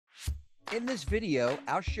In this video,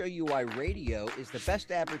 I'll show you why radio is the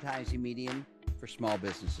best advertising medium for small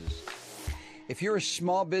businesses. If you're a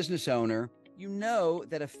small business owner, you know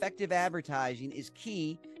that effective advertising is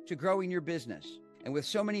key to growing your business. And with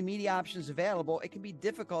so many media options available, it can be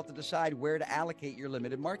difficult to decide where to allocate your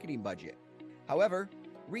limited marketing budget. However,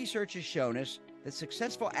 research has shown us that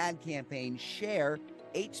successful ad campaigns share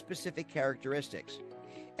 8 specific characteristics.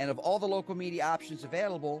 And of all the local media options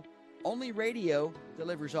available, only radio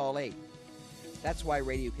delivers all 8. That's why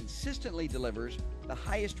radio consistently delivers the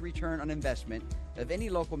highest return on investment of any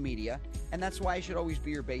local media, and that's why it should always be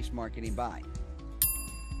your base marketing buy.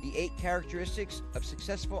 The 8 characteristics of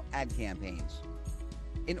successful ad campaigns.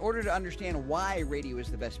 In order to understand why radio is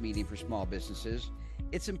the best medium for small businesses,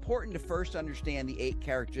 it's important to first understand the 8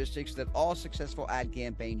 characteristics that all successful ad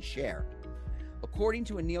campaigns share. According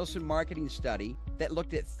to a Nielsen marketing study that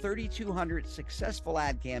looked at 3,200 successful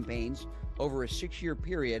ad campaigns over a 6-year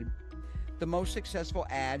period, the most successful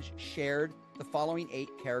ads shared the following 8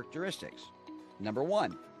 characteristics. Number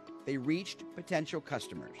 1, they reached potential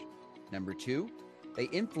customers. Number 2, they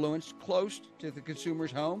influenced close to the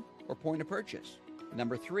consumer's home or point of purchase.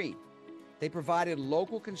 Number 3, they provided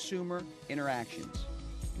local consumer interactions.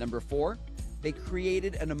 Number 4, they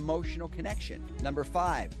created an emotional connection. Number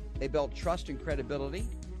 5, they built trust and credibility.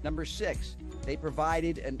 Number 6, they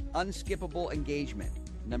provided an unskippable engagement.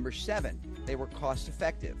 Number 7, they were cost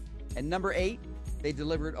effective. And number 8, they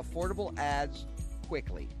delivered affordable ads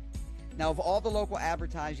quickly. Now, of all the local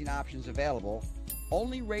advertising options available,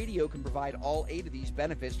 only radio can provide all 8 of these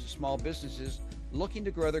benefits to small businesses looking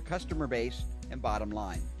to grow their customer base and bottom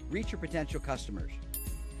line. Reach your potential customers.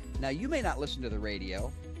 Now, you may not listen to the radio,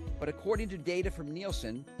 but according to data from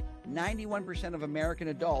Nielsen, 91% of American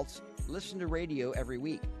adults listen to radio every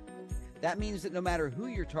week. That means that no matter who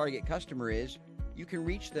your target customer is, you can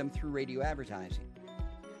reach them through radio advertising.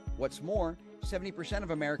 What's more, 70%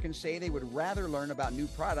 of Americans say they would rather learn about new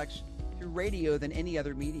products through radio than any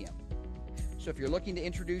other medium. So if you're looking to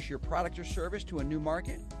introduce your product or service to a new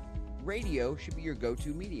market, radio should be your go-to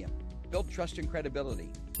medium. Build trust and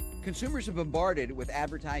credibility. Consumers are bombarded with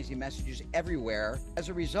advertising messages everywhere. As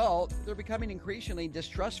a result, they're becoming increasingly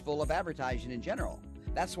distrustful of advertising in general.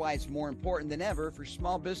 That's why it's more important than ever for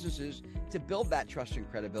small businesses to build that trust and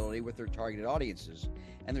credibility with their targeted audiences.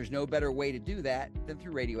 And there's no better way to do that than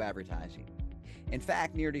through radio advertising. In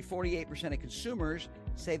fact, nearly 48% of consumers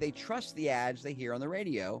say they trust the ads they hear on the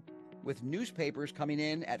radio, with newspapers coming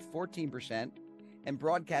in at 14% and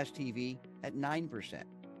broadcast TV at 9%.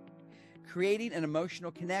 Creating an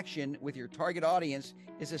emotional connection with your target audience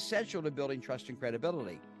is essential to building trust and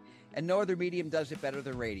credibility, and no other medium does it better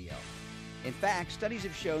than radio. In fact, studies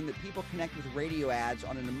have shown that people connect with radio ads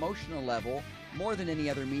on an emotional level more than any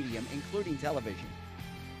other medium, including television.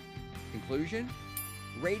 Conclusion?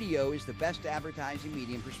 Radio is the best advertising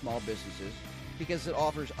medium for small businesses because it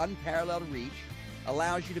offers unparalleled reach,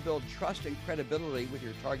 allows you to build trust and credibility with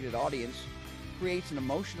your targeted audience, creates an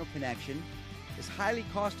emotional connection, is highly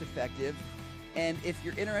cost effective, and if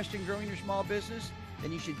you're interested in growing your small business,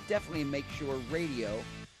 then you should definitely make sure radio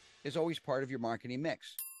is always part of your marketing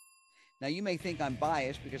mix. Now, you may think I'm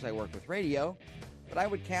biased because I work with radio, but I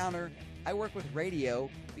would counter, I work with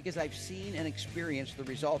radio because I've seen and experienced the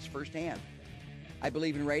results firsthand. I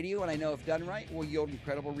believe in radio, and I know if done right, will yield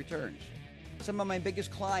incredible returns. Some of my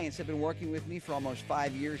biggest clients have been working with me for almost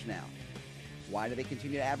 5 years now. Why do they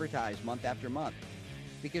continue to advertise month after month?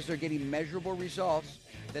 Because they're getting measurable results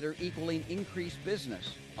that are equaling increased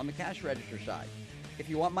business on the cash register side. If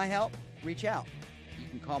you want my help, reach out. You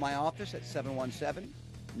can call my office at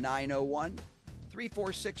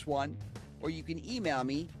 717-901-3461, or you can email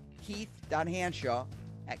me,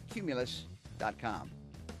 keith.hanshaw@cumulus.com.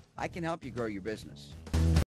 I can help you grow your business.